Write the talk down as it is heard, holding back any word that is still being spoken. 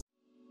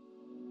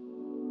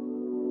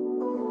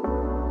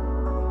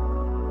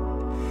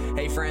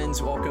Hey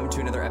friends, welcome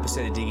to another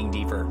episode of Digging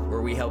Deeper,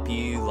 where we help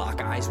you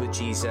lock eyes with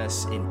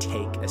Jesus and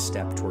take a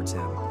step towards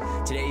Him.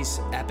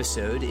 Today's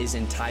episode is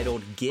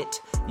entitled,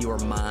 Get Your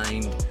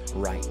Mind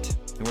Right.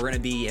 And we're going to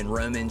be in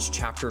Romans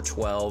chapter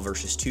 12,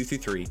 verses 2 through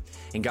 3.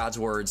 And God's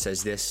word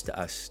says this to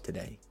us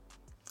today.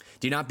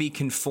 Do not be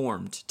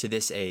conformed to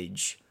this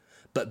age,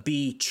 but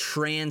be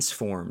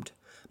transformed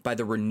by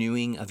the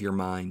renewing of your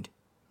mind,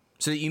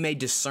 so that you may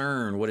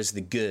discern what is the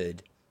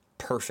good,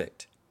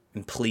 perfect,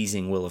 and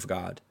pleasing will of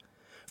God.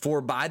 For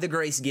by the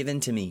grace given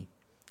to me,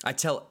 I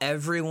tell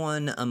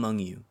everyone among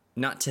you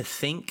not to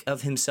think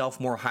of himself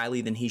more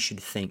highly than he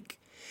should think.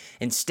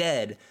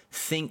 Instead,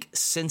 think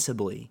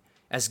sensibly,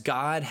 as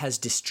God has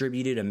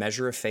distributed a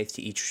measure of faith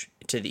to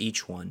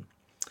each one.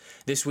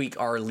 This week,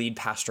 our lead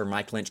pastor,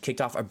 Mike Lynch,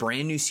 kicked off a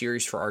brand new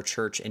series for our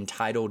church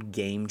entitled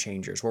Game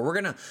Changers, where we're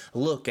going to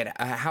look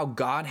at how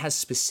God has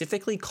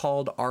specifically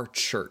called our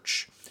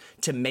church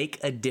to make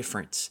a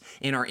difference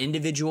in our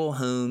individual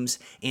homes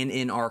and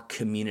in our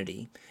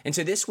community. And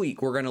so this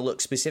week, we're going to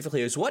look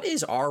specifically at what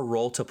is our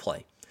role to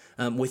play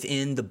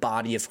within the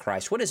body of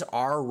Christ? What is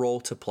our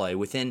role to play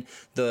within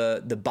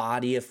the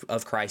body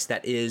of Christ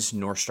that is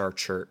Northstar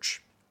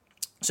Church?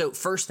 So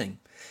first thing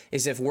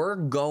is, if we're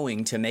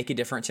going to make a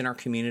difference in our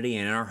community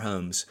and in our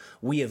homes,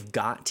 we have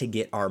got to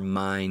get our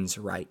minds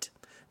right.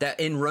 That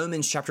in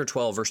Romans chapter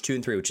 12, verse 2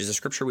 and 3, which is the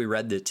scripture we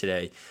read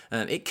today,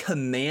 it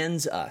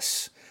commands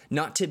us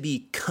not to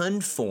be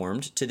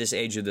conformed to this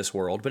age of this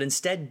world, but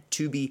instead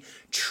to be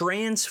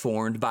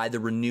transformed by the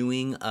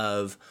renewing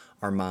of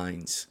our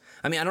minds.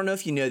 I mean, I don't know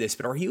if you know this,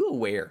 but are you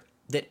aware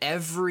that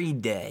every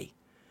day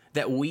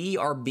that we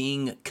are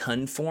being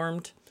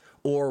conformed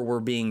or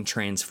we're being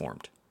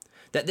transformed?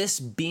 That this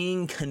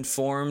being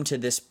conformed to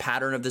this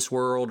pattern of this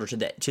world or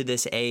to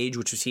this age,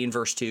 which we see in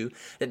verse 2,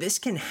 that this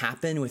can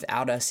happen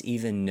without us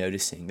even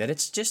noticing. That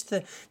it's just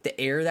the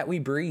air that we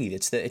breathe.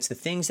 It's the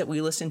things that we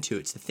listen to.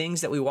 It's the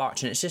things that we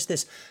watch. And it's just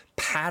this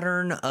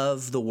pattern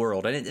of the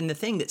world. And the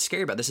thing that's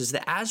scary about this is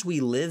that as we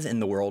live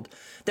in the world,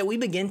 that we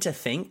begin to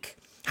think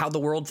how the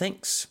world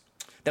thinks.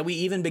 That we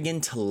even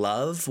begin to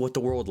love what the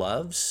world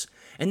loves.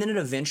 And then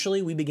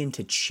eventually we begin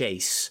to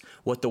chase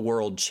what the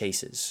world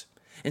chases.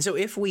 And so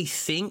if we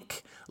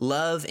think,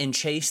 love, and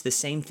chase the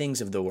same things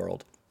of the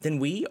world, then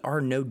we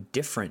are no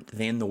different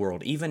than the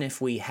world, even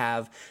if we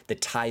have the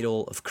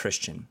title of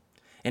Christian.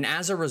 And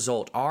as a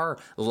result, our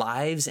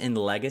lives and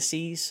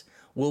legacies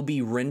will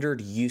be rendered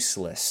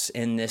useless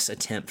in this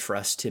attempt for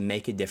us to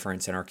make a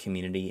difference in our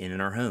community and in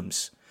our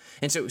homes.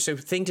 And so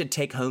thing to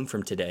take home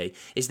from today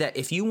is that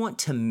if you want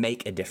to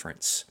make a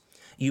difference,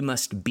 you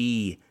must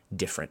be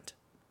different.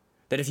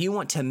 That if you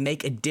want to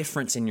make a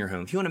difference in your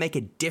home, if you want to make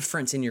a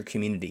difference in your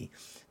community,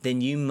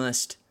 then you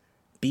must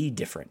be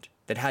different.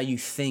 That how you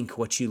think,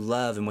 what you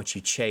love, and what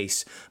you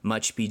chase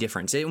must be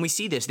different. And we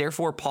see this.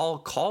 Therefore, Paul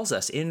calls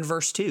us in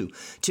verse 2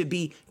 to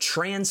be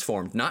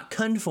transformed, not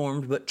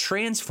conformed, but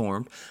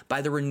transformed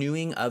by the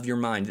renewing of your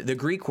mind. The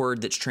Greek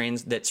word that's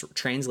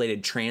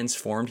translated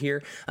transformed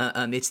here,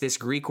 it's this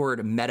Greek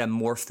word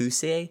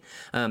metamorphose.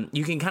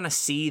 You can kind of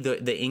see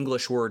the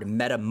English word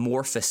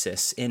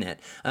metamorphosis in it,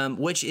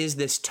 which is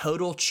this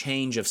total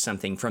change of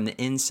something from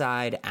the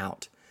inside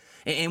out.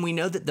 And we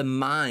know that the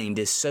mind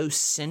is so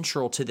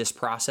central to this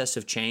process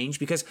of change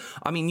because,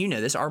 I mean, you know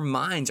this, our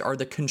minds are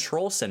the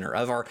control center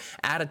of our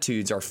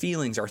attitudes, our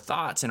feelings, our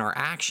thoughts, and our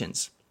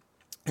actions.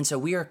 And so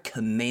we are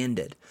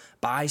commanded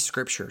by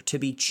Scripture to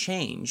be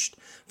changed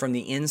from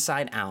the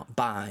inside out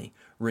by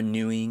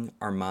renewing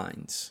our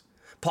minds.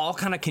 Paul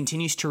kind of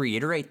continues to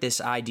reiterate this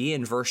idea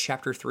in verse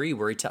 3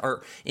 where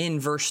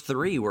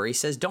he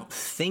says, don't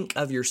think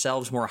of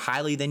yourselves more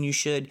highly than you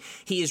should.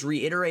 He is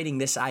reiterating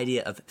this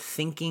idea of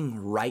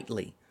thinking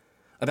rightly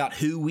about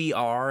who we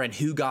are and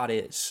who God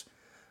is.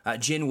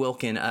 Jen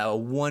Wilkin, a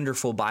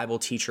wonderful Bible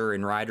teacher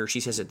and writer, she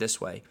says it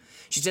this way.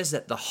 She says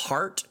that the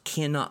heart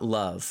cannot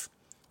love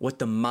what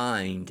the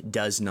mind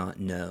does not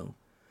know.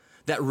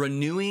 That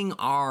renewing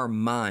our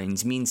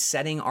minds means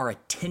setting our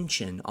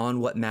attention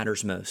on what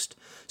matters most,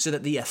 so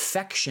that the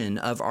affection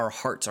of our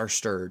hearts are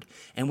stirred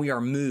and we are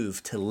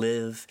moved to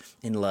live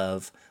and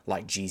love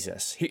like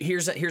Jesus.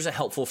 Here's a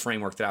helpful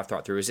framework that I've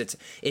thought through.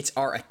 It's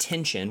our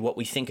attention, what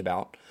we think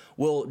about,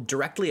 will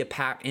directly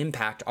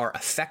impact our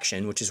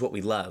affection, which is what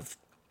we love,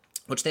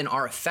 which then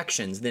our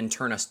affections then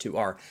turn us to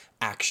our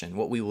action,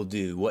 what we will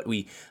do, what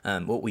we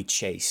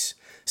chase.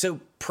 So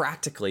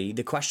practically,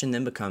 the question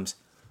then becomes,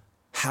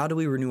 how do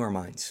we renew our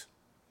minds?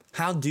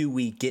 How do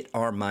we get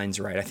our minds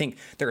right? I think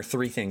there are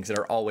three things that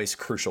are always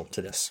crucial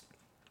to this.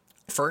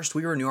 First,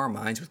 we renew our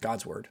minds with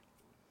God's word,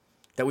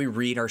 that we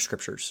read our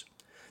scriptures.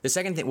 The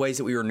second ways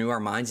that we renew our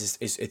minds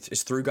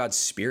is through God's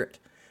Spirit,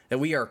 that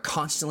we are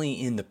constantly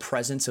in the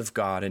presence of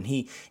God and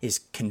He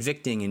is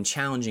convicting and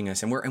challenging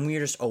us, and we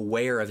are just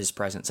aware of His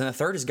presence. And the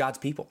third is God's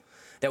people.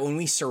 That when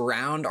we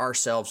surround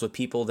ourselves with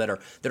people that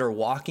are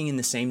walking in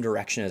the same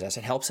direction as us,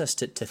 it helps us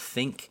to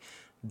think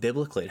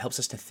biblically. It helps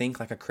us to think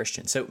like a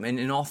Christian. So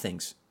in all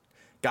things,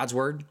 God's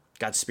word,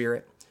 God's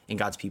Spirit, and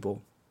God's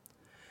people.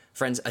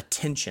 Friends,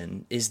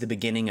 attention is the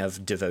beginning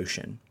of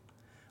devotion.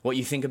 What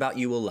you think about,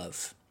 you will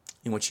love.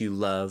 And what you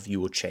love, you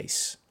will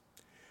chase.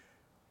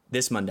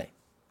 This Monday,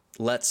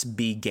 let's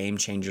be game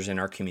changers in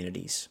our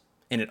communities.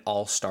 And it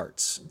all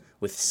starts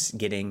with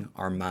getting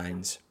our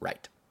minds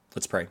right.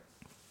 Let's pray.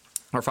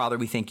 Our Father,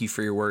 we thank you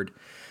for your word.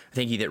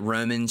 Thank you that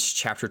Romans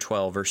chapter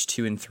 12, verse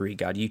 2 and 3,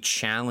 God, you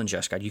challenge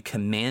us, God, you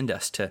command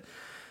us to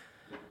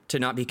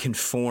not be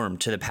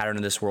conformed to the pattern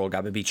of this world,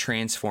 God, but be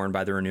transformed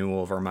by the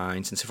renewal of our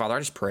minds. And so, Father, I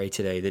just pray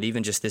today that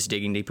even just this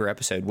Digging Deeper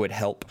episode would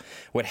help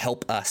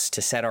us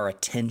to set our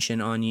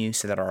attention on you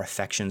so that our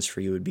affections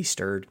for you would be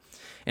stirred.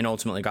 And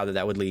ultimately, God,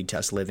 that would lead to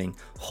us living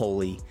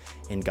holy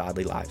and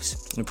godly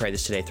lives. We pray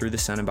this today through the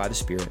Son and by the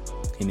Spirit.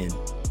 Amen.